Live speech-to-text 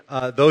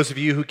Those of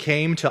you who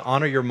came to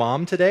honor your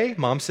mom today,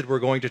 Mom said we're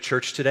going to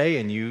church today,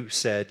 and you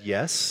said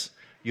yes.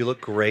 You look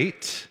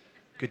great.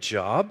 Good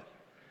job.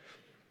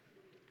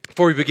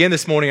 Before we begin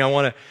this morning, I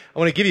want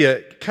to give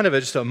you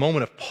just a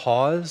moment of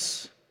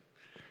pause,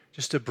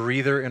 just a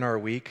breather in our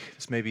week.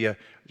 This may be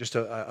just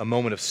a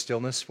moment of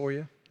stillness for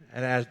you.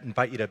 And I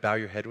invite you to bow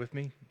your head with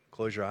me.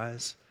 Close your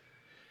eyes.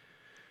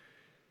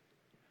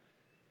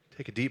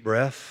 Take a deep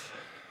breath.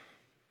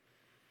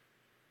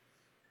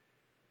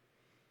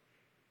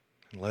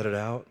 And let it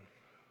out.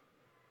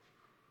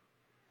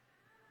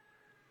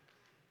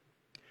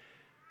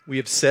 We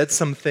have said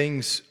some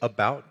things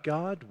about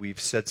God. We've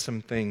said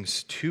some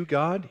things to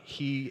God.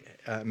 He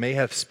may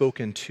have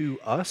spoken to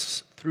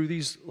us through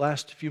these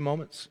last few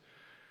moments.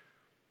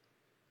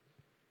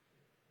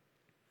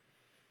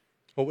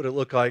 What would it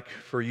look like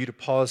for you to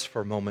pause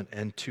for a moment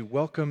and to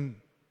welcome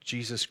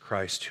Jesus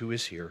Christ, who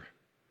is here,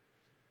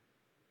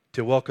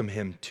 to welcome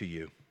Him to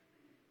you?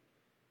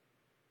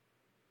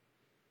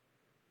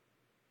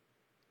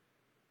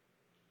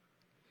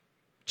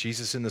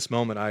 Jesus, in this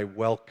moment, I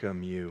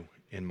welcome you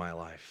in my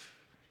life.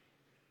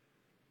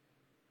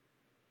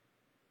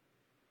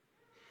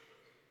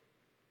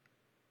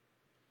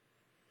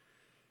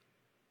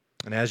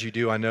 And as you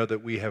do, I know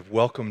that we have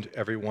welcomed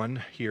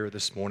everyone here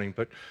this morning,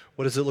 but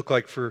what does it look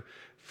like for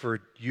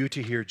you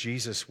to hear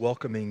Jesus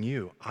welcoming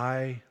you?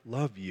 I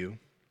love you.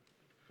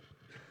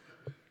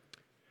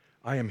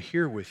 I am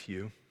here with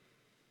you.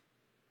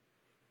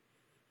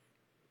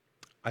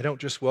 I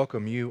don't just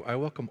welcome you, I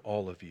welcome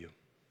all of you.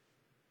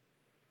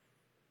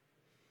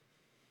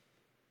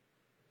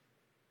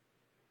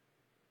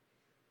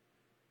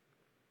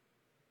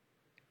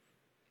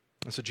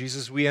 And so,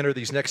 Jesus, we enter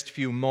these next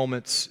few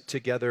moments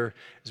together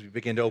as we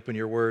begin to open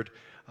your word,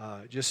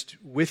 just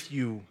with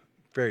you,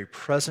 very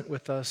present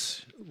with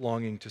us,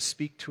 longing to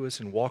speak to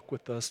us and walk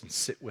with us and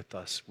sit with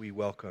us. We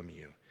welcome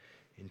you.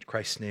 In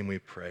Christ's name we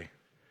pray.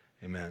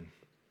 Amen.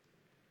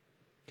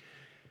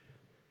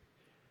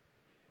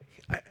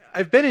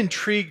 I've been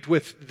intrigued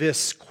with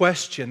this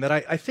question that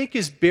I think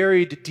is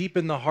buried deep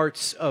in the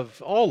hearts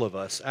of all of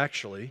us,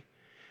 actually.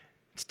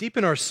 It's deep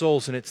in our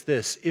souls, and it's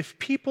this: if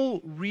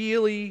people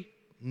really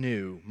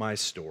knew my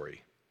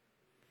story,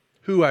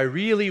 who I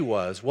really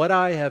was, what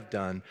I have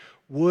done,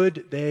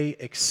 would they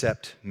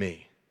accept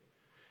me?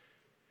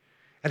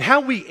 And how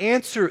we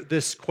answer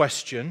this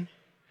question,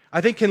 I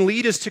think, can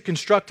lead us to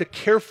construct a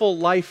careful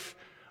life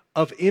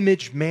of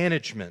image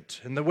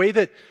management. And the way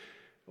that,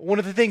 one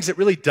of the things that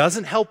really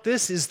doesn't help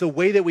this is the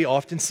way that we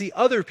often see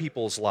other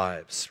people's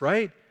lives,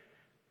 right?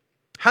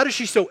 How does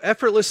she so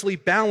effortlessly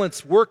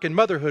balance work and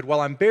motherhood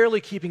while I'm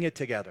barely keeping it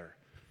together?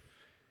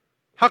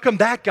 How come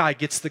that guy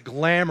gets the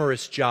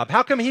glamorous job?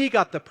 How come he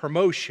got the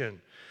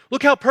promotion?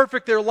 Look how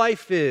perfect their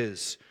life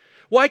is.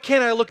 Why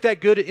can't I look that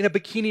good in a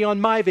bikini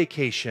on my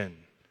vacation?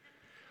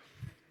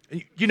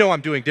 You know I'm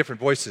doing different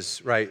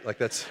voices, right? Like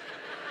there's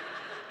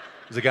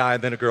a guy,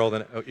 then a girl,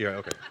 then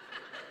okay.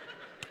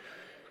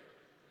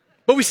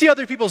 But we see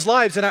other people's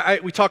lives,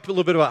 and we talked a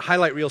little bit about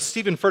highlight reels.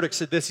 Stephen Furtick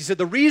said this. He said,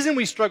 the reason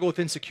we struggle with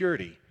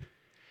insecurity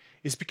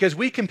is because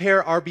we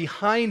compare our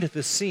behind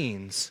the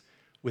scenes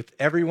with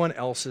everyone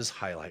else's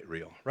highlight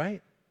reel,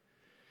 right?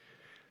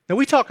 Now,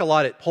 we talk a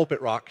lot at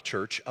Pulpit Rock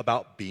Church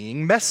about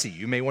being messy.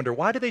 You may wonder,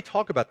 why do they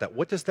talk about that?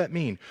 What does that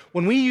mean?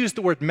 When we use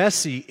the word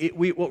messy,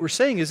 what we're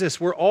saying is this: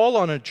 we're all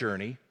on a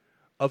journey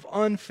of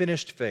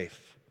unfinished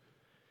faith.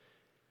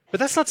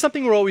 But that's not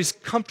something we're always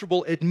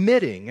comfortable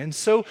admitting. And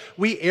so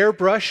we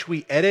airbrush,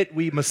 we edit,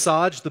 we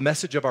massage the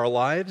message of our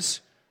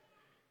lives,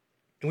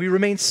 and we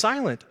remain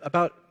silent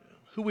about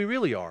who we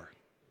really are.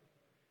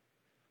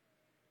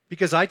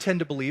 Because I tend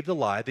to believe the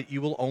lie that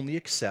you will only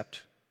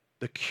accept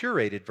the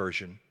curated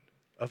version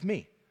of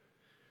me.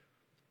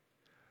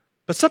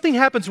 But something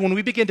happens when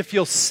we begin to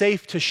feel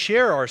safe to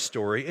share our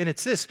story, and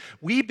it's this: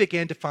 we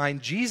begin to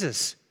find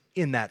Jesus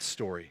in that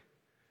story.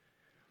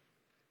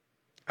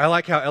 I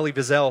like how Elie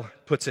Wiesel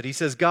puts it. He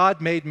says, God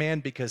made man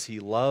because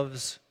he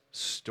loves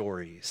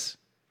stories.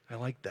 I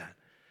like that.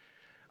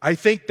 I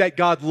think that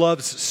God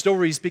loves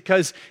stories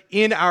because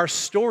in our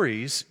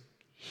stories,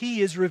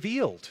 he is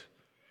revealed.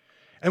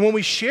 And when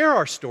we share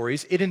our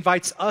stories, it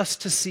invites us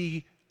to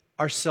see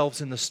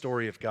ourselves in the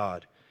story of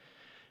God.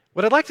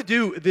 What I'd like to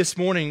do this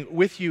morning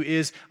with you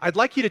is I'd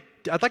like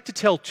to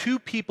tell two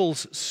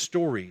people's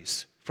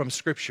stories from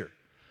Scripture.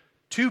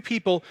 Two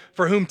people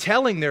for whom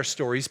telling their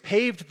stories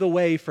paved the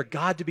way for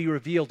God to be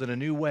revealed in a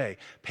new way,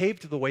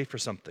 paved the way for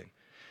something.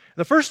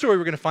 The first story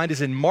we're going to find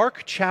is in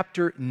Mark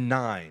chapter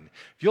 9.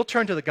 If you'll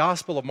turn to the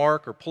Gospel of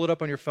Mark or pull it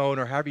up on your phone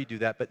or however you do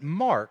that, but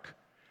Mark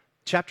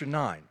chapter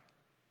 9.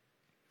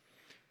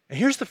 And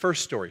here's the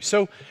first story.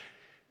 So,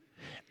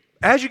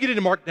 as you get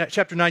into Mark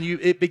chapter 9,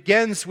 it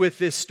begins with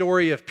this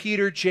story of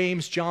Peter,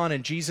 James, John,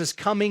 and Jesus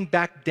coming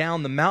back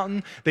down the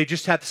mountain. They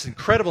just had this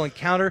incredible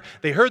encounter.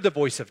 They heard the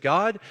voice of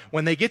God.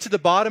 When they get to the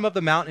bottom of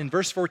the mountain, in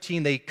verse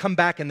 14, they come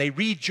back and they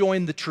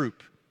rejoin the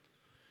troop.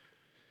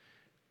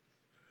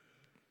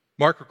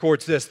 Mark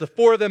records this: the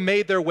four of them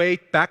made their way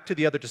back to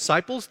the other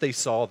disciples. They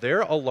saw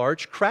there a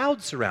large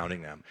crowd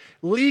surrounding them,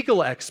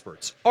 legal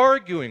experts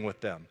arguing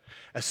with them.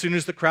 As soon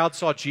as the crowd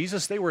saw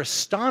Jesus, they were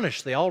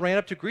astonished. They all ran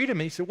up to greet him,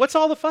 and he said, "What's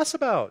all the fuss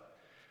about?"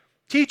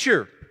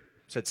 "Teacher,"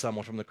 said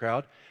someone from the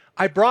crowd,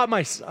 "I brought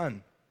my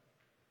son.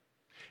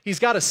 He's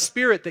got a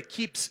spirit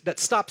that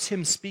stops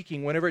him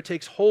speaking. Whenever it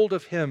takes hold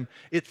of him,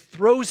 it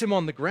throws him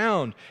on the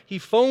ground. He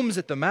foams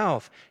at the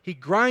mouth. He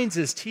grinds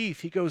his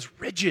teeth. He goes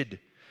rigid.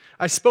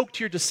 I spoke to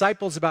your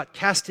disciples about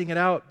casting it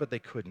out, but they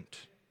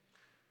couldn't."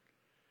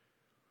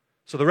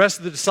 So the rest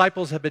of the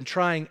disciples have been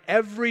trying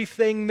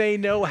everything they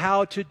know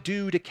how to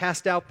do to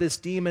cast out this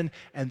demon,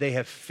 and they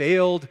have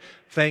failed.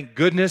 Thank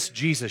goodness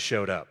Jesus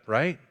showed up,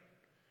 right?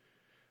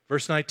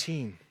 Verse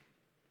 19.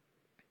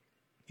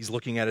 He's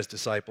looking at his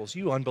disciples.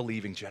 "You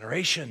unbelieving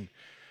generation,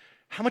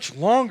 how much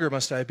longer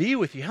must I be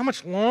with you? How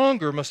much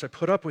longer must I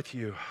put up with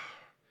you?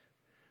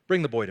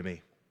 Bring the boy to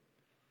me."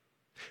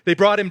 They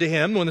brought him to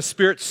him. When the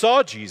spirit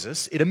saw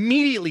Jesus, it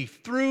immediately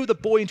threw the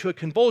boy into a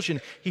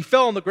convulsion. He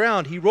fell on the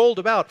ground. He rolled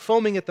about,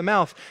 foaming at the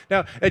mouth.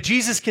 Now,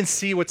 Jesus can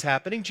see what's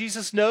happening.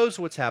 Jesus knows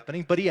what's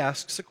happening, but he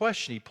asks a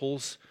question. He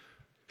pulls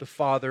the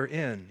father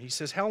in. He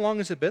says, "How long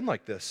has it been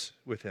like this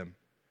with him?"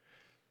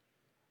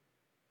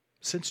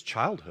 "Since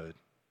childhood."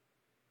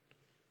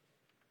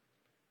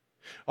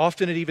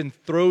 Often it even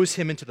throws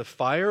him into the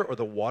fire or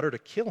the water to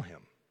kill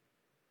him.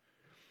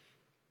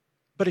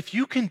 But if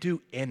you can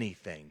do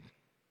anything,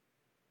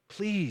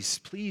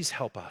 please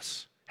help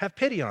us. Have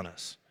pity on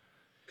us.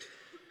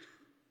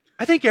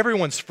 I think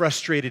everyone's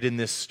frustrated in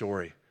this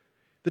story.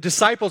 The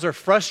disciples are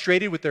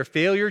frustrated with their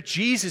failure.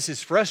 Jesus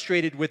is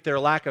frustrated with their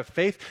lack of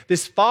faith.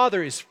 This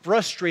father is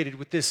frustrated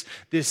with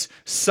this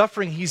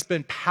suffering he's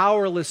been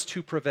powerless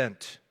to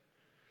prevent.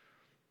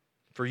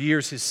 For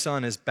years, his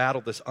son has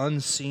battled this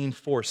unseen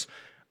force.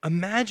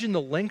 Imagine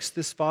the lengths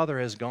this father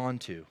has gone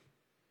to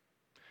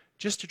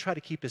just to try to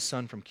keep his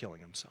son from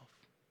killing himself.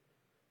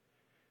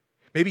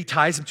 Maybe he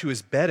ties him to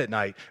his bed at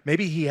night.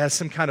 Maybe he has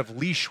some kind of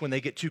leash when they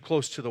get too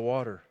close to the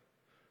water.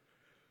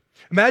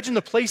 Imagine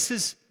the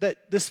places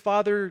that this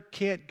father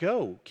can't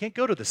go. Can't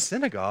go to the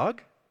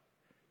synagogue.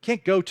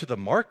 Can't go to the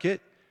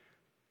market.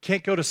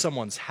 Can't go to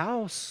someone's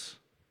house.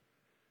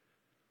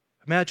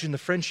 Imagine the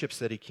friendships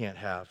that he can't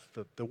have,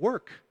 the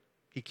work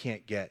he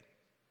can't get.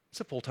 It's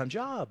a full-time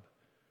job.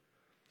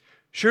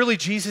 Surely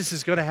Jesus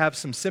is going to have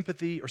some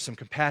sympathy or some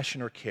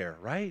compassion or care,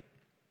 right?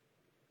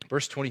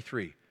 Verse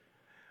 23.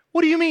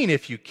 "What do you mean,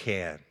 if you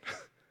can?"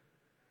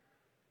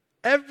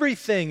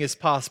 "Everything is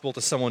possible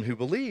to someone who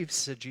believes,"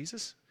 said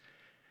Jesus.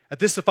 At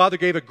this, the father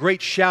gave a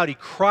great shout. He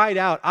cried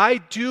out, "I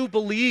do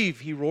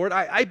believe," he roared.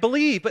 I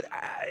believe, but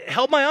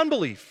help my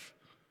unbelief.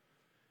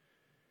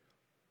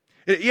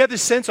 You have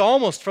this sense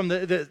almost from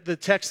the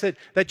text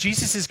that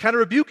Jesus is kind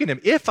of rebuking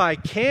him. "If I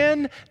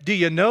can, do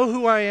you know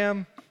who I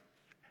am?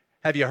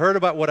 Have you heard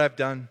about what I've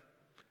done?"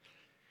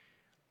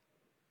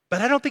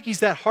 But I don't think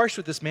he's that harsh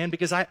with this man,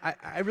 because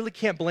I really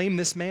can't blame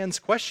this man's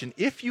question.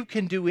 If you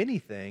can do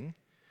anything,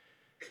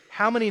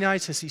 how many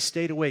nights has he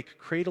stayed awake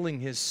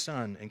cradling his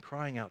son and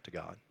crying out to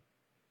God?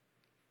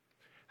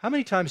 How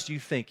many times do you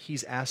think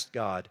he's asked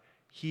God,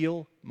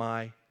 "Heal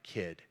my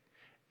kid,"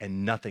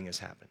 and nothing has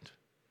happened?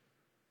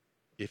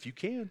 If you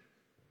can.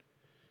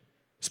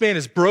 This man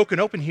is broken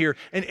open here.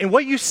 And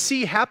what you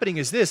see happening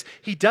is this.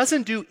 He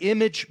doesn't do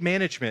image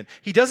management.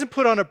 He doesn't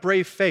put on a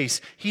brave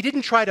face. He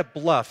didn't try to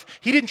bluff.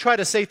 He didn't try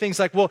to say things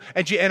like, "Well,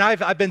 and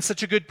I've been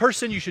such a good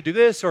person, you should do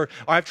this," or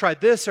 "I've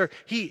tried this," or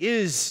he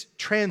is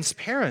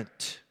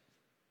transparent.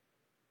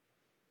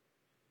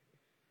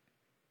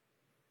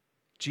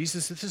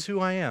 "Jesus, this is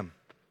who I am.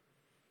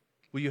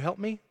 Will you help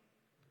me?"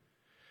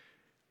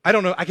 I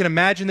don't know. I can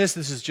imagine this.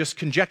 This is just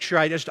conjecture.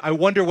 I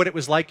wonder what it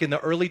was like in the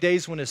early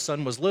days when his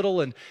son was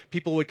little, and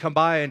people would come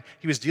by and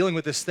he was dealing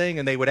with this thing,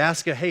 and they would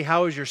ask him, "Hey,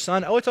 how is your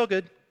son?" "Oh, it's all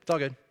good. It's all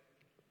good."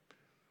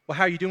 "Well,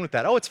 how are you doing with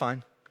that?" "Oh, it's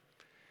fine."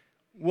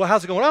 "Well,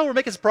 how's it going?" "Oh, we're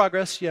making some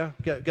progress. Yeah,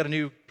 got a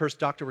new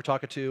doctor we're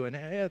talking to, and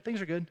yeah,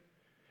 things are good."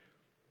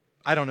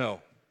 I don't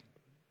know.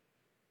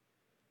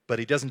 But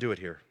he doesn't do it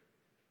here.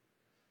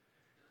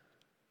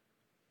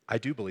 "I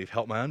do believe,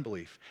 help my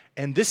unbelief."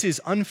 And this is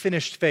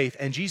unfinished faith,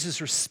 and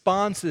Jesus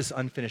responds to this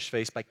unfinished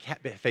faith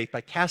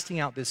by casting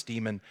out this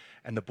demon,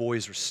 and the boy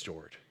is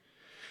restored.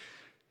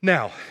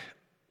 Now,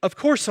 of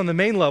course, on the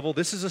main level,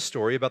 this is a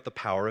story about the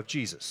power of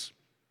Jesus.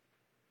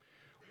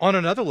 On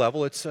another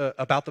level, it's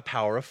about the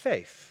power of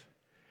faith.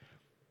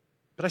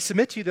 But I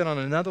submit to you that on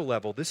another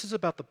level, this is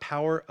about the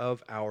power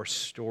of our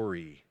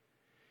story.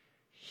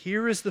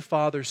 Here is the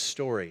Father's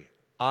story.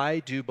 "I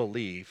do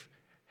believe,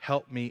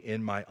 help me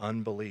in my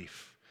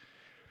unbelief."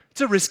 It's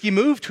a risky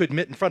move to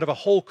admit in front of a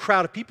whole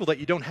crowd of people that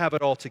you don't have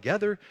it all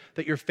together,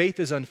 that your faith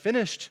is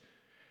unfinished.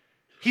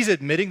 He's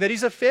admitting that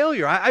he's a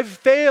failure. I've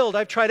failed.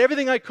 I've tried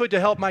everything I could to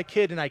help my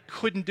kid, and I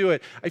couldn't do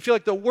it. I feel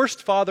like the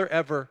worst father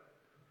ever.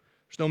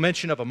 There's no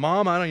mention of a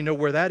mom. I don't even know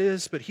where that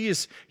is, but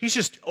he's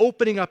just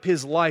opening up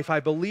his life. "I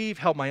believe,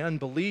 help my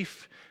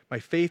unbelief. My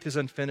faith is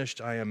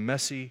unfinished. I am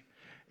messy."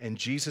 And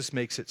Jesus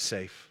makes it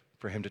safe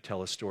for him to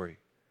tell a story.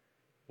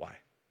 Why?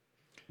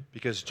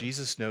 Because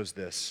Jesus knows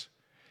this.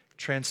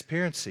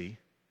 Transparency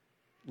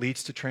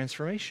leads to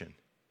transformation.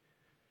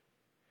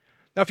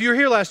 Now, if you were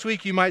here last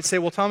week, you might say,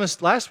 well,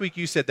 Thomas, last week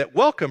you said that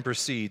welcome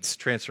precedes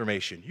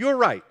transformation. You're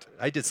right.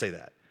 I did say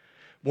that.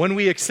 When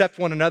we accept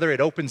one another, it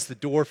opens the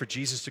door for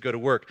Jesus to go to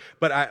work.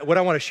 But what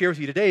I want to share with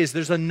you today is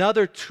there's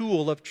another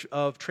tool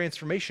of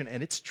transformation,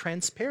 and it's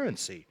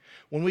transparency.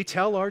 When we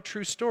tell our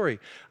true story,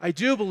 I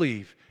do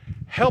believe,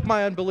 help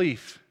my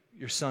unbelief,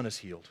 your son is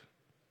healed.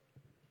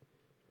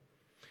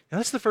 Now,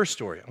 that's the first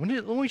story. I want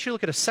you to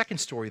look at a second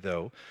story,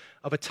 though,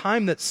 of a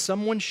time that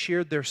someone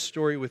shared their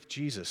story with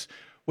Jesus.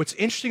 What's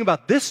interesting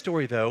about this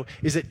story, though,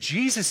 is that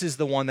Jesus is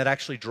the one that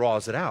actually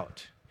draws it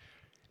out.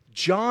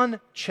 John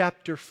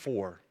chapter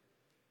 4.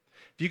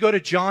 If you go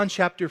to John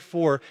chapter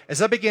 4, as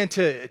I began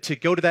to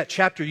go to that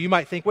chapter, you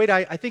might think, wait,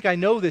 I think I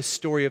know this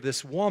story of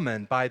this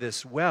woman by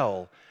this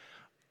well.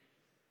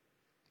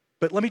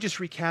 But let me just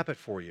recap it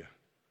for you.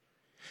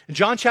 In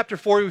John chapter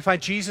 4, we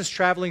find Jesus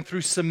traveling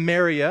through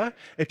Samaria.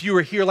 If you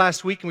were here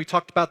last week and we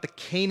talked about the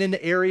Canaan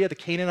area, the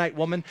Canaanite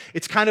woman,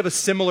 it's kind of a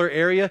similar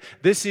area.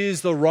 This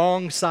is the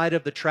wrong side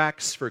of the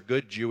tracks for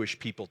good Jewish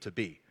people to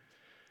be.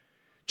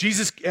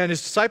 Jesus and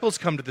his disciples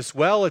come to this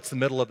well. It's the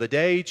middle of the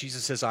day.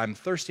 Jesus says, I'm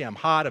thirsty, I'm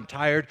hot, I'm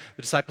tired.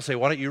 The disciples say,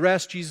 why don't you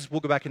rest? Jesus,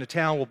 we'll go back into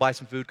town, we'll buy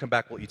some food, come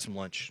back, we'll eat some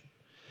lunch.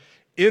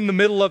 In the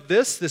middle of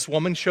this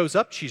woman shows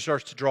up. She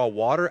starts to draw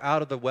water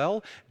out of the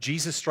well.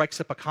 Jesus strikes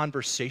up a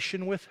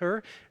conversation with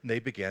her, and they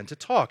begin to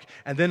talk.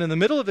 And then in the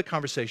middle of the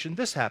conversation,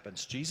 this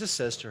happens. Jesus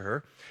says to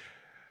her,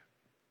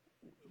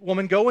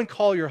 woman, go and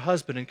call your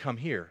husband and come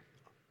here.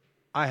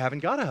 I haven't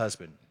got a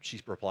husband,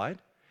 she replied.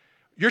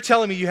 You're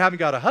telling me you haven't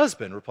got a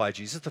husband, replied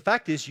Jesus. The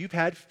fact is you've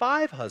had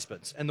 5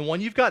 husbands, and the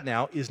one you've got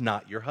now is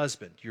not your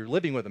husband. You're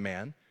living with a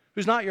man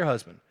who's not your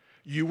husband.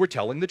 You were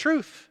telling the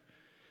truth.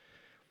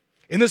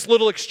 In this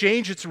little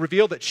exchange, it's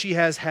revealed that she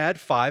has had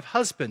 5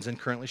 husbands, and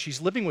currently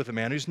she's living with a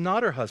man who's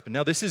not her husband.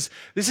 Now, this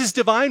is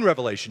divine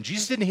revelation.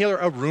 Jesus didn't hear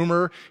a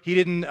rumor. He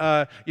didn't,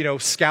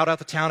 scout out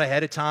the town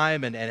ahead of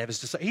time and have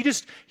his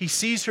disciples. He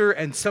sees her,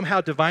 and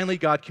somehow divinely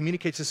God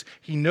communicates this.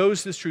 He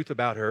knows this truth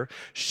about her.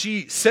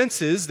 She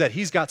senses that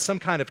he's got some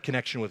kind of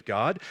connection with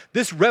God.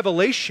 This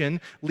revelation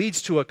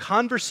leads to a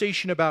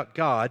conversation about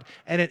God,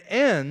 and it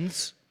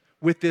ends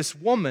with this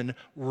woman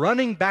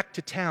running back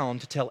to town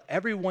to tell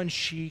everyone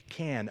she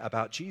can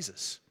about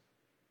Jesus.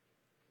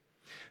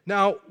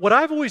 Now, what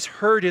I've always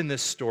heard in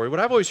this story, when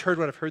I've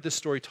heard this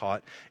story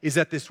taught, is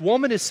that this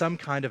woman is some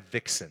kind of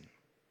vixen.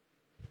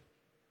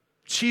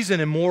 She's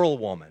an immoral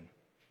woman.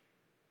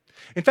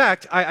 In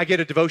fact, I get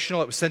a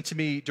devotional. It was sent to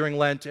me during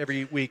Lent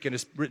every week, and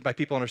it's written by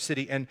people in our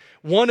city. And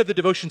one of the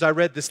devotions I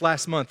read this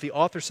last month, the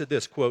author said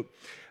this, quote,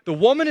 "The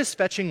woman is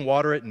fetching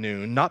water at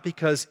noon, not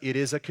because it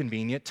is a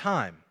convenient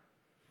time,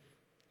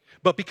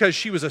 but because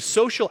she was a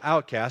social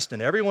outcast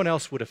and everyone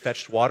else would have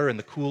fetched water in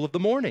the cool of the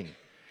morning.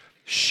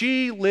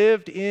 She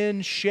lived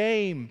in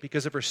shame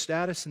because of her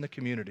status in the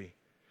community."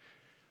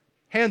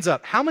 Hands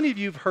up, how many of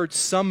you have heard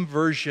some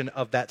version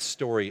of that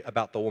story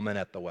about the woman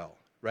at the well,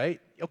 right?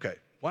 Okay,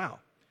 wow.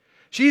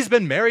 She's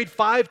been married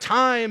 5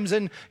 times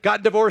and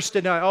got divorced,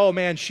 and oh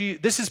man,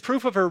 this is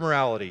proof of her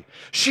morality.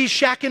 She's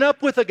shacking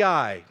up with a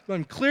guy,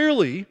 and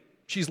clearly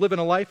she's living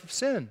a life of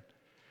sin.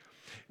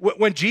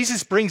 When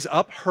Jesus brings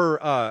up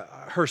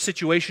her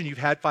situation, you've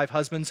had 5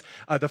 husbands,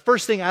 the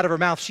first thing out of her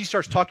mouth, she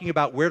starts talking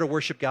about where to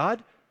worship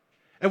God.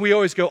 And we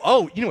always go,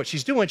 oh, you know what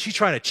she's doing? She's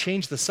trying to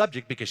change the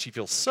subject because she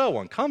feels so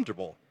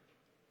uncomfortable.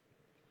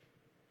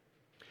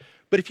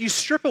 But if you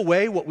strip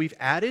away what we've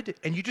added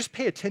and you just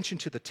pay attention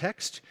to the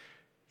text,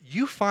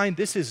 you find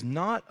this is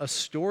not a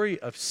story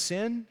of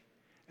sin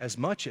as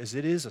much as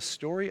it is a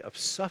story of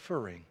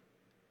suffering.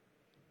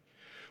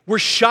 We're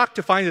shocked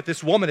to find that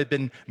this woman had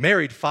been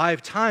married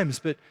 5 times,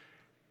 but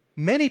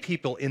many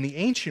people in the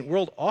ancient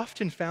world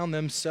often found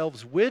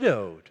themselves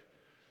widowed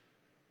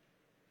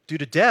due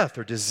to death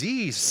or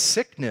disease,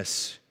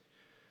 sickness.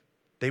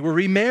 They were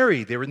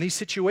remarried. They were in these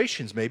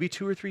situations maybe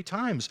 2 or 3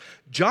 times.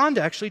 John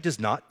actually does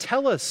not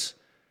tell us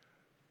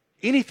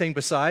anything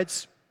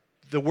besides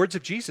the words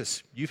of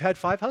Jesus. You've had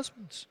 5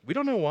 husbands. We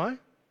don't know why.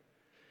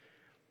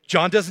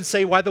 John doesn't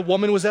say why the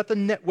woman was at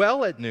the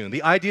well at noon.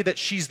 The idea that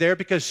she's there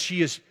because she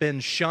has been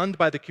shunned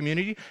by the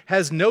community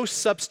has no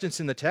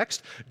substance in the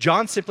text.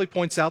 John simply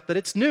points out that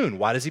it's noon.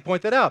 Why does he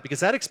point that out?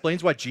 Because that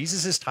explains why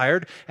Jesus is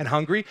tired and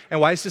hungry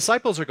and why his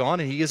disciples are gone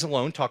and he is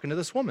alone talking to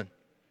this woman.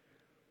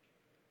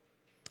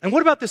 And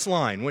what about this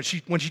line when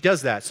she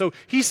does that? So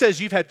he says,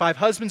 you've had 5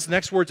 husbands. The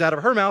next words out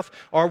of her mouth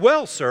are,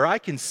 well, sir, I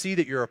can see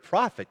that you're a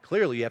prophet.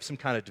 Clearly you have some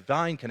kind of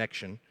divine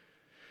connection.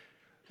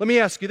 Let me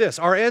ask you this.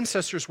 Our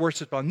ancestors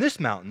worshiped on this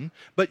mountain,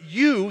 but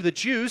you, the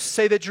Jews,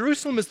 say that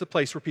Jerusalem is the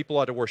place where people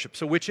ought to worship.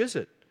 So which is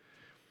it?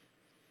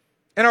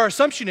 And our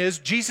assumption is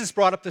Jesus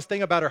brought up this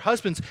thing about her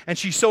husbands, and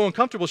she's so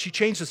uncomfortable, she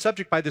changed the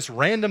subject by this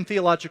random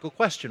theological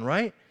question,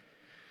 right?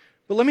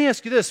 But let me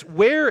ask you this.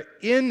 Where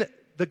in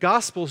the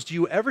Gospels do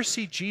you ever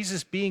see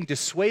Jesus being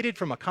dissuaded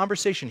from a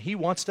conversation he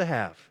wants to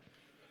have?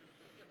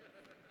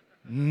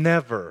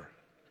 Never.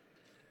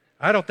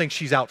 I don't think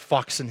she's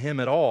outfoxing him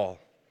at all.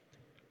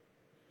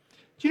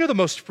 Do you know the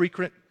most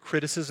frequent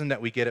criticism that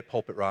we get at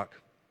Pulpit Rock?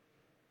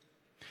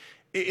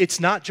 It's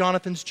not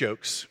Jonathan's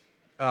jokes.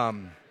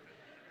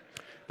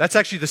 That's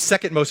actually the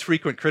second most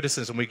frequent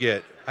criticism we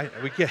get.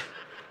 It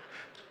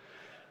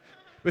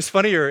was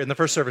funnier in the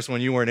first service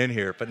when you weren't in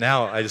here, but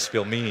now I just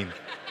feel mean.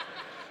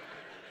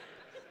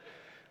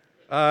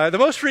 The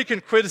most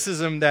frequent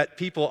criticism that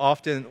people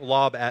often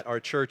lob at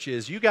our church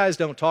is, you guys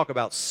don't talk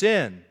about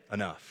sin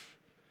enough.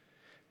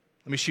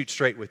 Let me shoot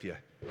straight with you.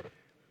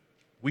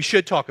 We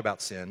should talk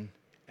about sin,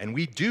 and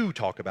we do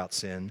talk about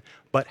sin,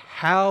 but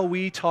how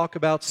we talk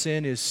about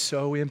sin is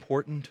so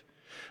important.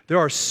 There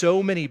are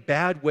so many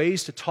bad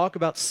ways to talk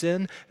about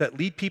sin that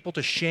lead people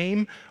to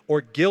shame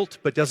or guilt,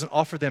 but doesn't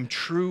offer them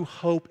true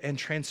hope and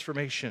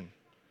transformation.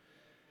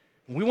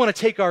 We want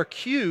to take our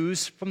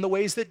cues from the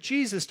ways that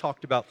Jesus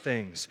talked about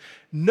things.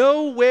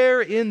 Nowhere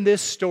in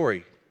this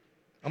story,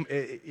 I'm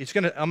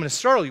going to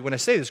startle you when I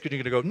say this, because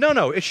you're going to go,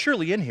 no, it's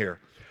surely in here.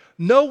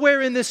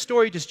 Nowhere in this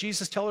story does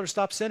Jesus tell her to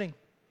stop sinning.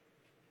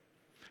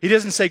 He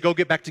doesn't say, go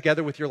get back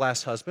together with your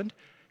last husband.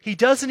 He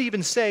doesn't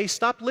even say,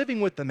 stop living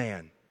with the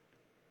man.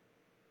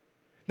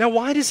 Now,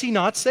 why does he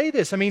not say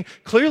this? I mean,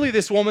 clearly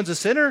this woman's a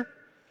sinner.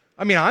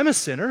 I mean, I'm a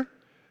sinner.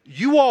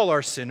 You all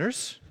are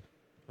sinners.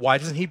 Why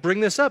doesn't he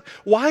bring this up?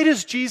 Why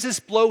does Jesus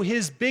blow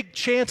his big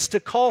chance to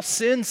call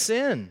sin,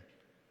 sin?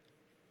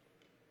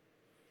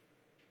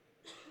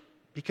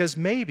 Because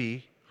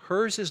maybe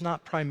hers is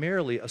not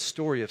primarily a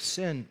story of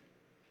sin,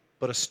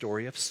 but a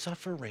story of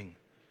suffering.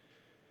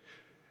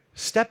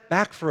 Step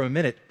back for a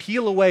minute.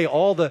 Peel away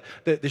all the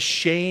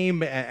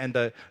shame and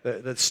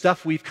the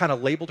stuff we've kind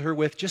of labeled her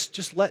with.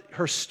 Just let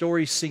her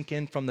story sink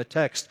in from the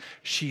text.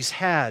 She's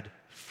had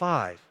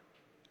 5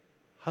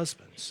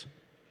 husbands.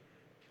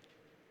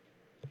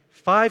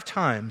 5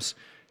 times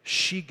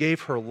she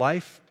gave her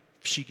life,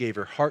 she gave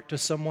her heart to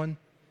someone,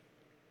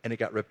 and it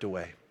got ripped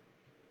away.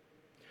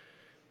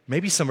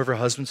 Maybe some of her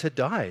husbands had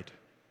died.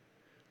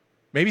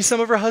 Maybe some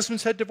of her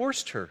husbands had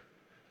divorced her.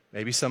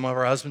 Maybe some of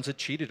her husbands had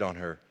cheated on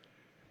her.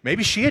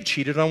 Maybe she had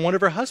cheated on one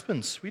of her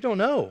husbands. We don't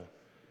know.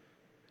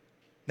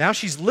 Now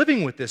she's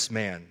living with this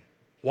man.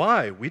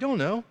 Why? We don't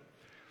know.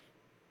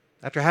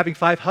 After having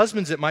 5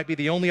 husbands, it might be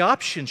the only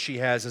option she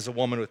has as a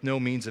woman with no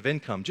means of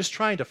income, just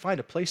trying to find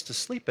a place to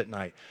sleep at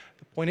night.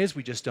 The point is,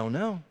 we just don't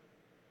know.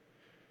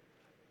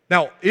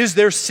 Now, is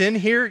there sin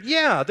here?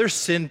 Yeah, there's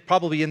sin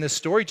probably in this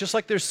story, just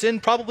like there's sin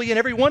probably in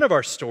every one of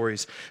our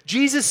stories.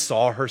 Jesus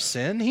saw her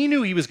sin. He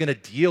knew he was going to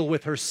deal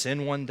with her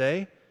sin one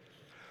day.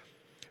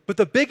 But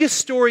the biggest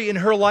story in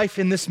her life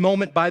in this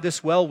moment by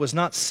this well was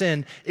not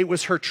sin. It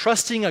was her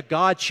trusting a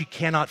God she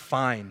cannot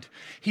find.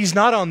 He's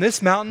not on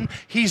this mountain.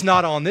 He's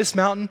not on this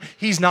mountain.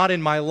 He's not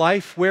in my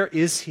life. Where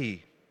is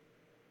he?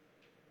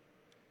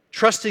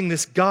 Trusting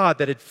this God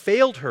that had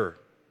failed her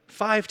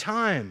 5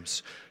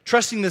 times.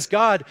 Trusting this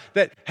God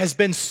that has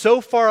been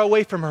so far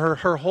away from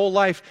her whole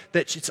life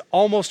that it's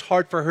almost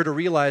hard for her to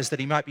realize that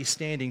he might be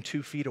standing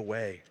 2 feet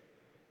away.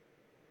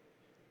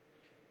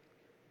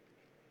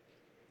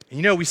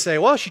 And we say,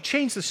 well, she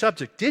changed the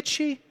subject. Did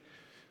she?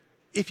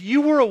 If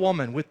you were a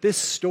woman with this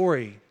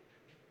story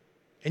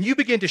and you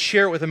begin to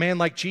share it with a man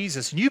like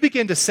Jesus and you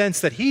begin to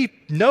sense that he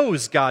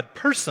knows God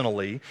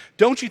personally,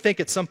 don't you think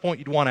at some point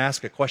you'd want to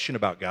ask a question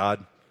about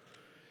God?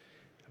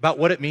 About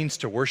what it means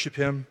to worship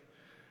him?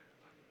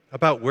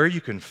 About where you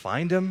can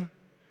find him?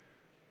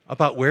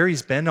 About where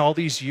he's been all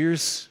these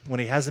years when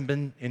he hasn't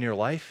been in your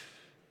life?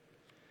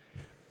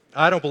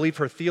 I don't believe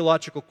her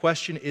theological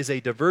question is a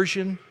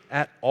diversion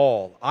at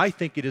all. I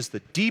think it is the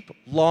deep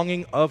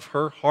longing of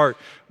her heart.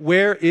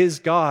 Where is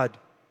God?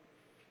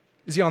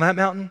 Is he on that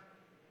mountain?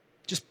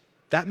 Just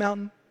that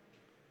mountain?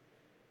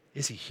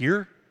 Is he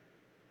here?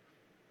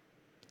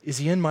 Is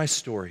he in my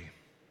story?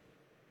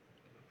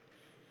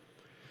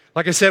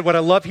 Like I said, what I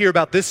love here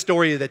about this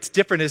story that's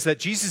different is that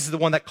Jesus is the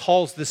one that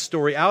calls this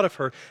story out of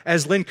her.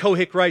 As Lynn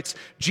Cohick writes,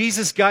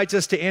 Jesus guides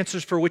us to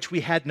answers for which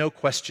we had no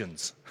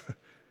questions.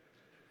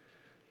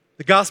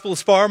 The gospel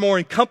is far more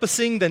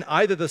encompassing than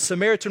either the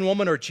Samaritan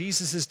woman or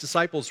Jesus'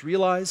 disciples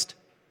realized.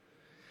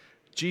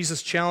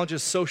 Jesus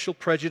challenges social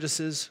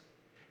prejudices,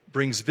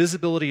 brings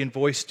visibility and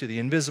voice to the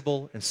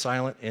invisible and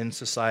silent in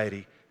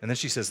society. And then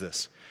she says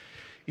this,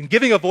 in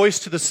giving a voice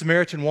to the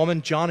Samaritan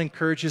woman, John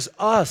encourages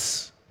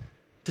us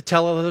to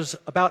tell others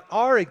about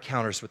our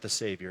encounters with the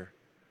Savior.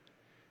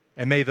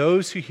 And may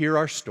those who hear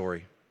our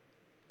story,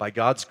 by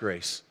God's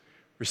grace,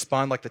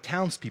 respond like the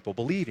townspeople,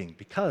 believing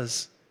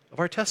because of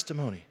our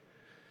testimony.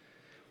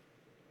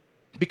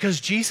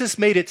 Because Jesus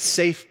made it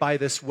safe by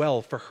this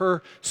well for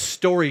her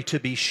story to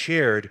be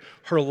shared,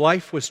 her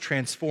life was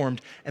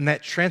transformed, and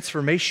that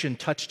transformation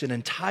touched an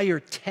entire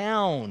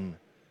town.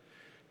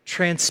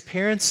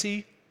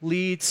 Transparency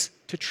leads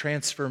to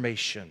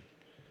transformation.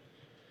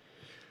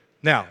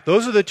 Now,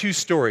 those are the 2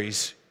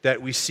 stories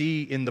that we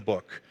see in the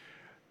book.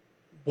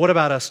 What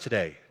about us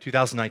today,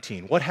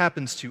 2019? What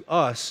happens to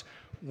us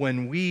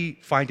when we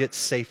find it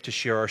safe to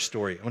share our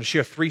story? I want to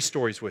share 3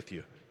 stories with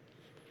you.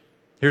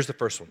 Here's the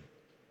first one.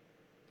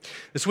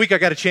 This week I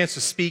got a chance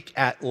to speak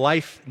at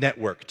Life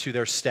Network to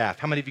their staff.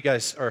 How many of you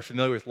guys are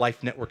familiar with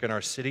Life Network in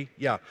our city?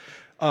 Yeah.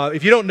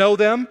 If you don't know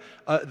them,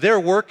 their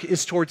work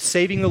is towards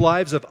saving the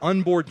lives of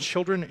unborn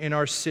children in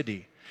our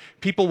city.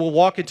 People will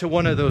walk into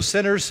one of those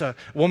centers. A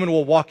woman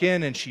will walk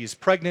in and she's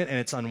pregnant and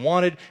it's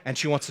unwanted and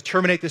she wants to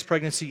terminate this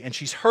pregnancy, and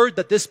she's heard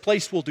that this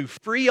place will do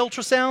free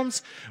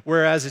ultrasounds,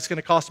 whereas it's going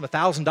to cost them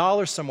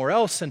 $1,000 somewhere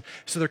else. And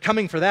so they're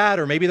coming for that,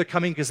 or maybe they're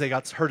coming because they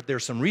heard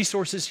there's some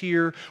resources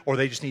here, or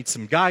they just need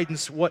some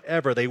guidance,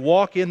 whatever. They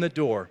walk in the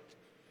door.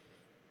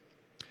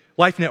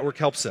 Life Network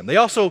helps them. They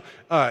also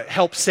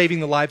help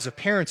saving the lives of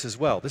parents as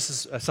well. This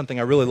is something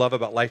I really love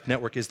about Life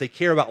Network, is they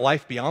care about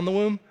life beyond the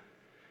womb.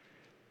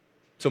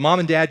 So mom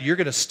and dad, you're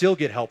going to still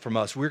get help from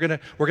us. We're going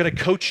to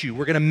coach you.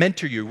 We're going to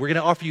mentor you. We're going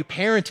to offer you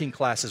parenting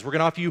classes. We're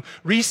going to offer you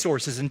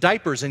resources and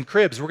diapers and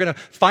cribs. We're going to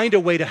find a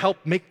way to help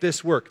make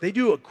this work. They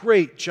do a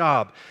great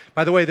job.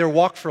 By the way, their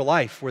Walk for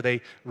Life, where they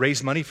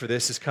raise money for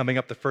this, is coming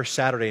up the first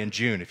Saturday in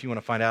June. If you want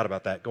to find out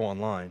about that, go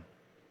online.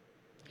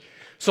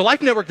 So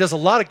Life Network does a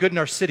lot of good in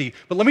our city,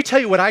 but let me tell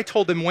you what I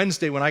told them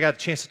Wednesday when I got a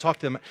chance to talk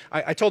to them.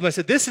 I told them, I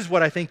said, this is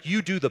what I think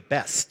you do the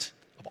best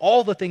of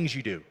all the things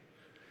you do.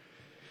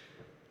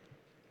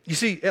 You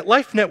see, at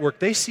Life Network,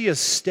 they see a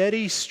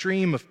steady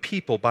stream of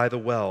people by the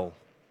well.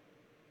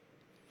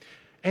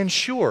 And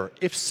sure,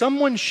 if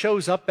someone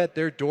shows up at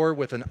their door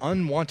with an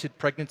unwanted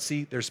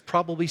pregnancy, there's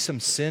probably some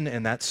sin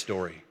in that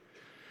story.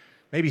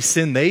 Maybe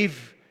sin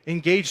they've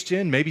engaged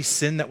in, maybe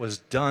sin that was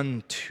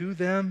done to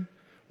them.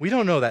 We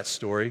don't know that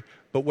story,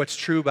 but what's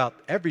true about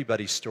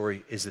everybody's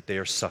story is that they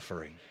are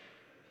suffering.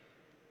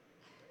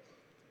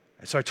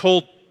 And so I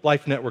told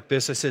Life Network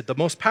this. I said, the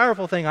most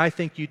powerful thing I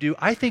think you do,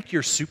 I think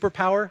your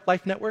superpower,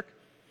 Life Network,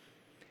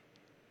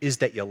 is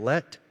that you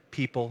let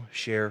people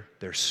share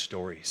their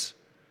stories.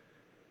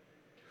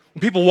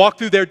 When people walk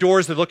through their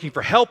doors, they're looking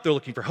for help, they're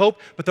looking for hope,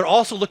 but they're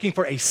also looking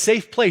for a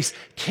safe place.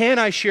 Can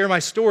I share my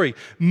story?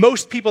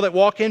 Most people that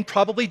walk in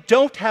probably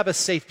don't have a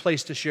safe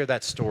place to share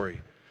that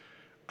story.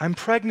 I'm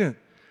pregnant.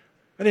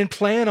 I didn't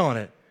plan on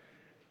it.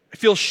 I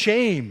feel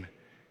shame.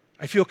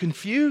 I feel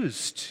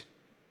confused.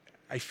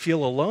 I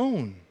feel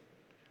alone.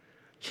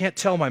 Can't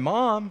tell my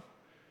mom.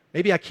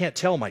 Maybe I can't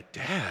tell my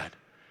dad.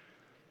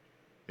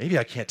 Maybe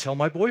I can't tell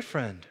my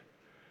boyfriend.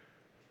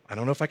 I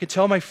don't know if I can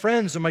tell my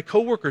friends or my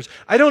coworkers.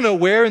 I don't know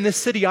where in this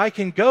city I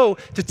can go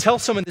to tell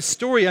someone this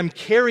story I'm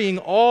carrying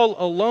all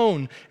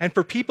alone. And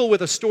for people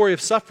with a story of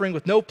suffering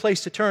with no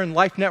place to turn,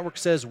 Life Network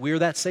says we're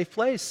that safe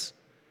place.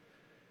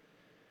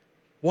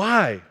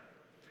 Why?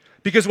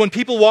 Because when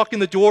people walk in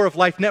the door of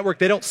Life Network,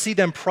 they don't see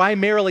them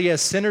primarily as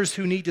sinners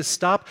who need to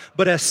stop,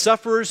 but as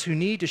sufferers who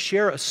need to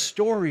share a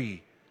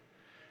story.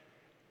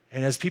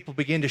 And as people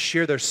begin to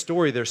share their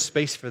story, there's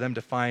space for them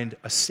to find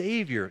a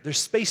Savior. There's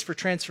space for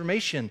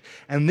transformation.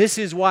 And this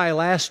is why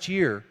last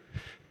year,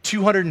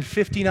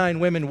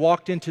 259 women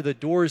walked into the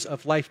doors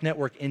of Life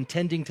Network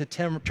intending to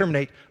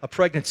terminate a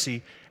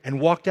pregnancy and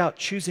walked out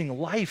choosing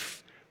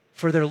life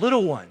for their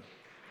little one.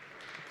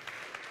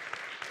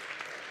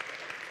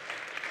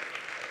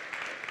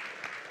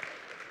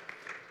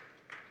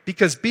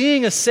 Because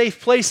being a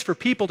safe place for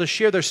people to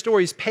share their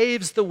stories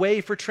paves the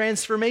way for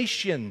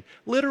transformation,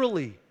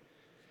 literally.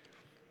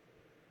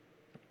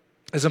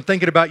 As I'm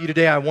thinking about you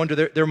today, I wonder,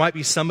 there might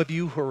be some of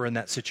you who are in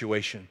that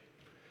situation.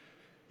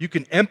 You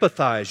can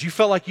empathize. You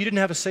felt like you didn't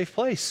have a safe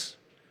place.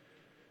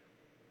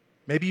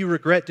 Maybe you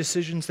regret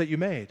decisions that you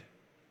made.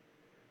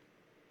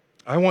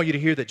 I want you to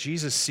hear that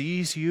Jesus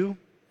sees you.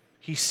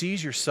 He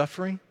sees your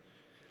suffering.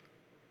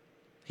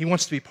 He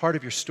wants to be part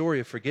of your story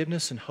of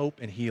forgiveness and hope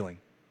and healing.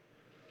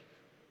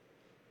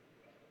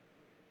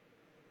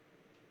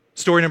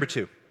 Story number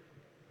 2.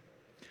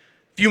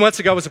 A few months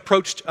ago, I was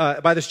approached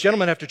by this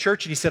gentleman after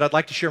church, and he said, I'd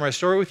like to share my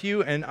story with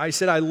you. And I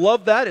said, I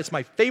love that. It's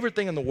my favorite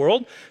thing in the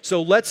world.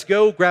 So let's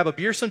go grab a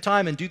beer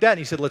sometime and do that. And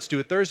he said, let's do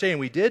it Thursday. And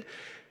we did.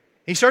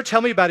 He started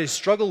telling me about his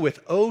struggle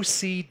with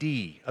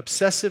OCD,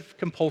 obsessive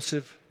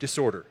compulsive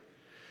disorder.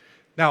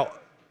 Now,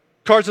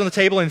 cards on the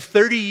table, in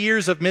 30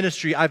 years of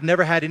ministry, I've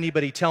never had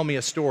anybody tell me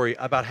a story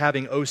about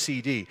having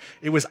OCD.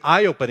 It was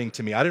eye-opening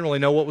to me. I didn't really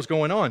know what was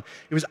going on.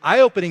 It was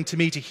eye-opening to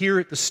me to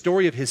hear the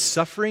story of his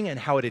suffering and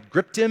how it had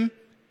gripped him,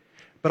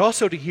 but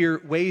also to hear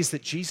ways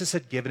that Jesus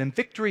had given him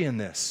victory in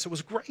this. It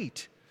was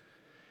great.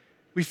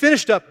 We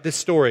finished up this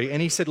story,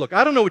 and he said, look,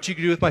 I don't know what you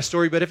can do with my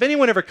story, but if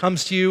anyone ever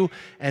comes to you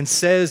and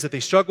says that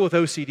they struggle with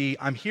OCD,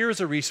 I'm here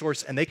as a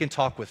resource, and they can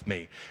talk with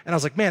me. And I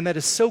was like, man, that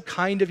is so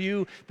kind of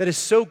you. That is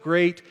so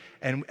great.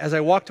 And as I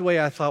walked away,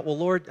 I thought, well,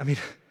 Lord,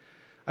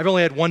 I've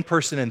only had one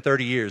person in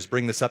 30 years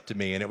bring this up to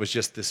me, and it was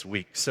just this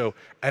week. So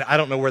I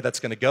don't know where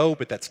that's going to go,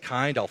 but that's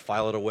kind. I'll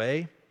file it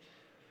away.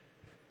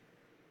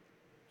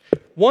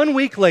 1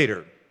 week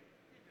later,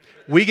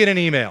 we get an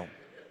email.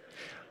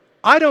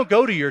 I don't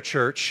go to your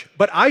church,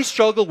 but I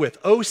struggle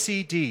with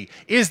OCD.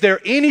 Is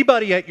there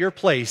anybody at your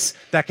place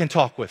that can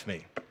talk with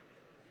me?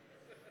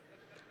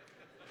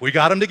 We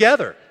got them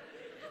together.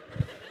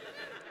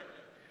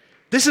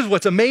 This is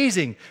what's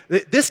amazing.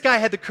 This guy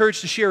had the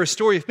courage to share a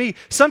story with me.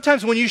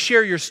 Sometimes when you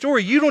share your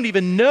story, you don't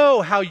even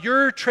know how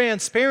your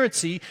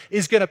transparency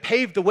is going to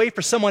pave the way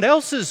for someone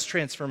else's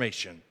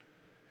transformation.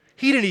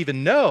 He didn't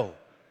even know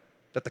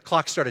that the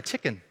clock started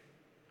ticking.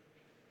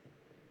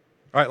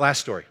 All right,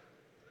 last story.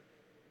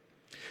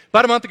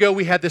 About a month ago,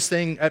 we had this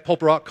thing at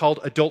Pulpit Rock called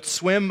Adult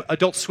Swim.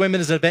 Adult Swim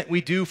is an event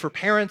we do for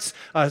parents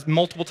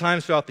multiple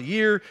times throughout the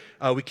year.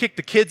 We kick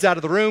the kids out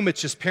of the room. It's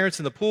just parents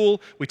in the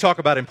pool. We talk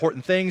about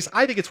important things.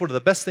 I think it's one of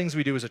the best things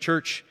we do as a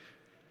church.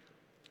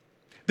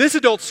 This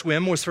Adult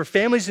Swim was for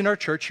families in our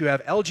church who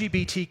have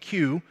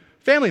LGBTQ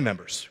family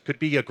members. It could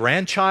be a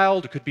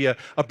grandchild, it could be a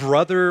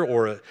brother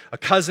or a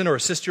cousin or a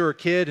sister or a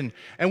kid.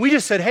 And we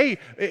just said, hey,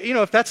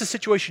 if that's the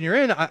situation you're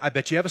in, I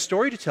bet you have a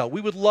story to tell.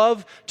 We would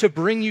love to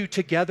bring you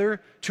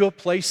together to a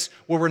place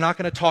where we're not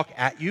going to talk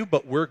at you,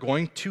 but we're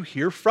going to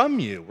hear from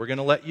you. We're going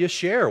to let you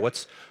share.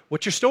 What's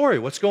your story?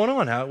 What's going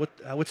on?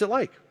 What's it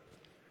like?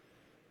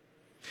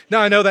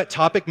 Now, I know that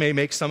topic may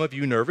make some of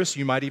you nervous.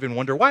 You might even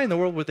wonder, why in the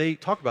world would they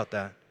talk about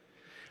that?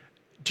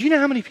 Do you know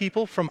how many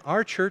people from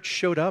our church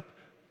showed up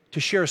to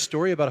share a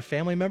story about a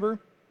family member?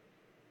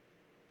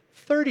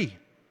 30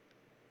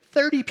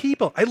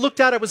 people. I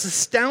looked out, I was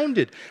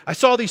astounded. I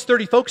saw these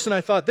 30 folks and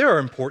I thought, there are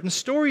important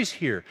stories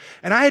here.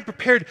 And I had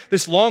prepared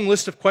this long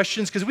list of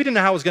questions because we didn't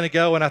know how it was going to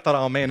go. And I thought,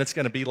 oh man, it's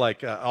going to be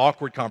like an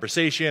awkward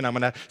conversation.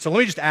 So let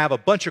me just have a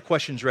bunch of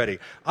questions ready.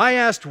 I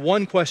asked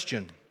one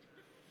question.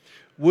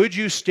 Would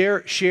you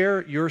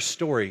share your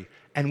story?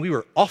 And we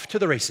were off to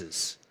the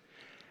races.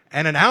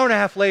 And an hour and a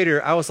half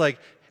later, I was like,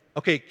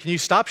 okay, can you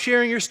stop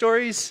sharing your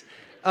stories?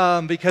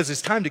 Because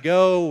it's time to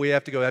go. We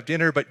have to go have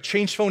dinner, but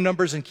change phone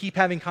numbers and keep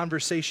having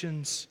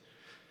conversations.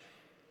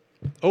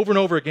 Over and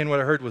over again, what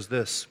I heard was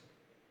this.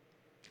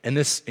 And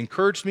this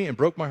encouraged me and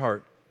broke my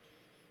heart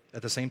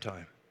at the same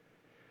time.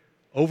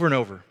 Over and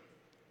over.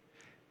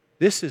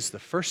 This is the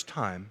first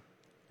time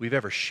we've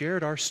ever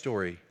shared our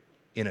story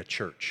in a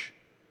church.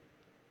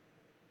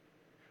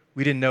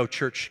 We didn't know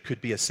church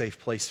could be a safe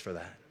place for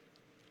that.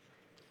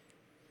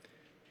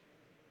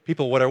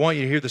 People, what I want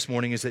you to hear this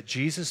morning is that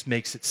Jesus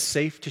makes it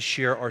safe to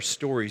share our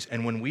stories.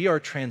 And when we are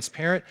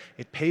transparent,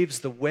 it paves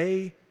the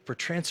way for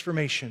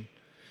transformation.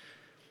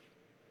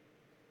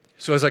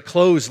 So as I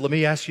close, let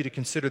me ask you to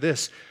consider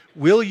this.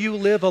 Will you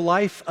live a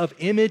life of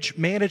image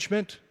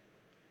management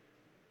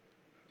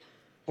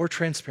or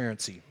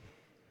transparency?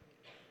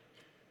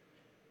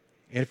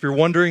 And if you're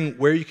wondering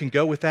where you can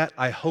go with that,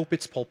 I hope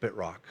it's Pulpit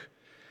Rock.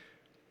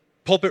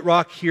 Pulpit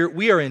Rock here,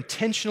 we are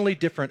intentionally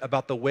different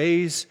about the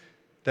ways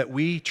that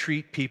we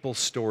treat people's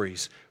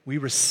stories. We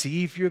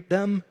receive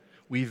them,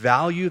 we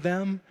value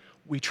them,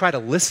 we try to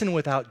listen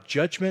without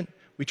judgment,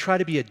 we try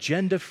to be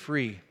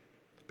agenda-free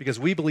because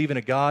we believe in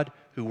a God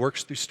who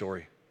works through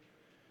story.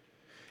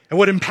 And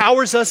what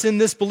empowers us in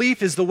this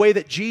belief is the way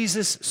that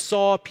Jesus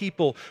saw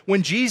people.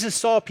 When Jesus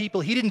saw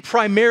people, he didn't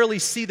primarily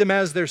see them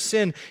as their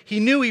sin. He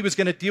knew he was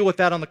going to deal with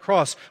that on the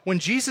cross. When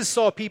Jesus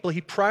saw people,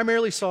 he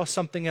primarily saw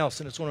something else,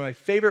 and it's one of my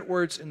favorite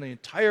words in the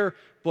entire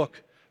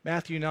book,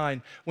 Matthew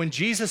 9. When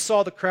Jesus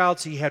saw the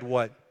crowds, he had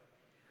what?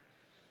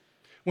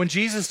 When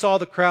Jesus saw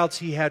the crowds,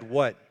 he had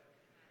what?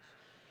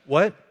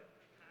 What?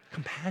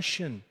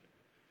 Compassion.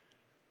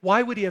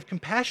 Why would he have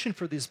compassion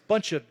for this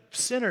bunch of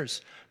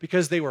sinners?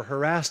 Because they were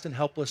harassed and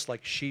helpless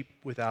like sheep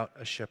without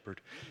a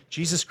shepherd.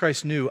 Jesus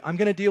Christ knew, I'm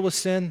going to deal with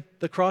sin.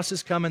 The cross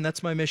is coming.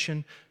 That's my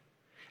mission.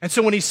 And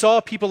so when he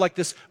saw people like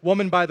this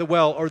woman by the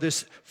well or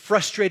this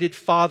frustrated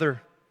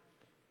father,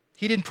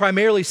 he didn't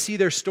primarily see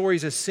their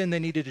stories as sin they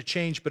needed to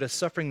change, but as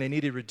suffering they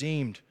needed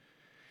redeemed.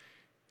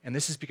 And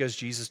this is because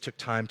Jesus took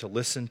time to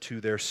listen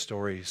to their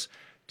stories,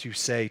 to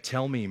say,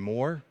 tell me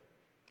more.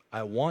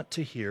 I want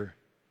to hear.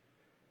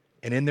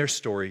 And in their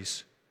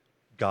stories,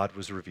 God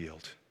was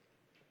revealed.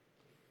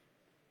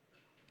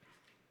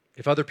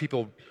 If other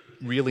people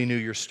really knew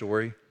your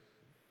story,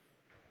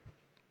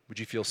 would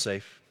you feel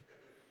safe?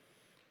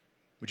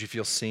 Would you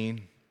feel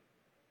seen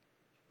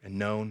and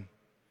known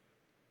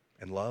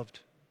and loved?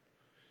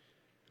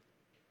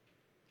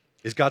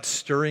 Is God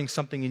stirring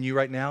something in you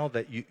right now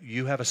that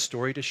you have a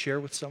story to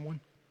share with someone?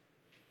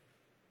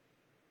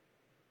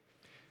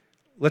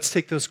 Let's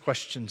take those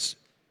questions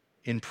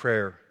in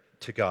prayer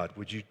to God.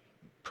 Would you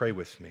pray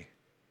with me?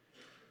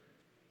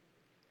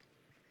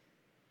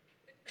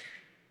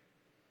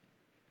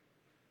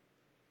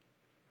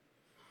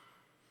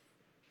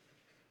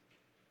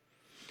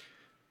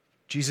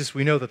 Jesus,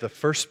 we know that the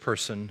first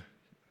person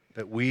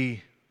that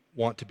we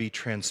want to be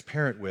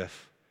transparent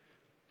with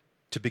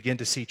to begin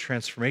to see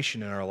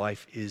transformation in our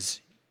life is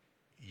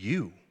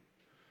you.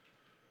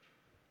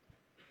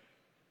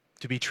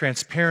 To be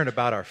transparent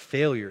about our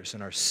failures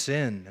and our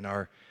sin and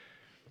our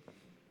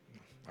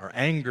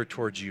anger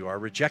towards you, our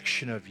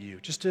rejection of you,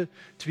 just to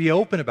be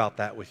open about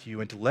that with you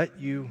and to let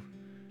you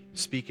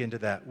speak into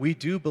that. We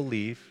do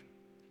believe.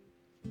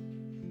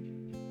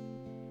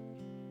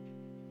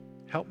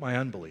 Help my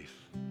unbelief.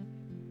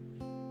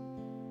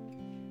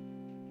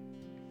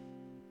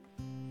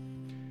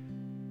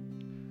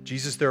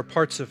 Jesus, there are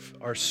parts of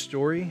our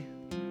story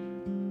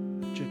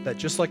that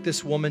just like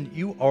this woman,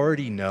 you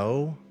already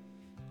know,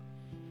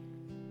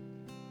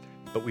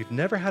 but we've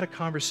never had a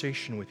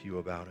conversation with you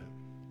about it.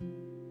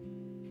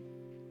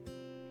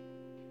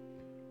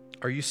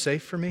 Are you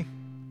safe for me?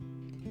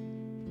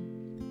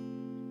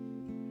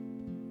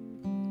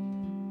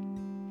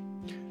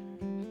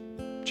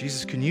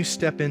 Jesus, can you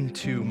step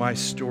into my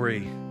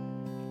story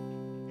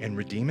and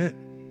redeem it?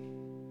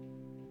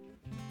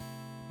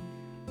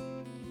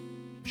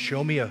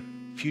 Show me a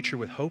future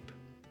with hope?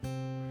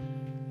 And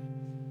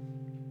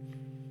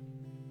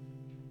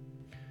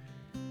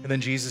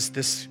then, Jesus,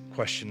 this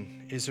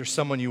question: is there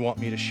someone you want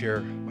me to share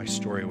my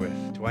story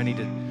with? Do I need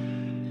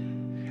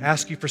to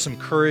ask you for some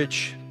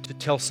courage to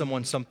tell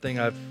someone something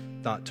I've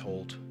not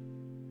told?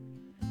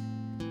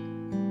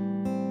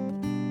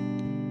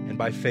 And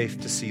by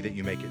faith to see that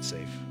you make it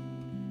safe.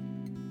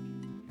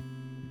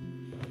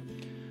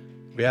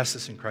 We ask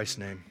this in Christ's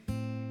name.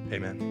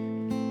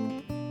 Amen.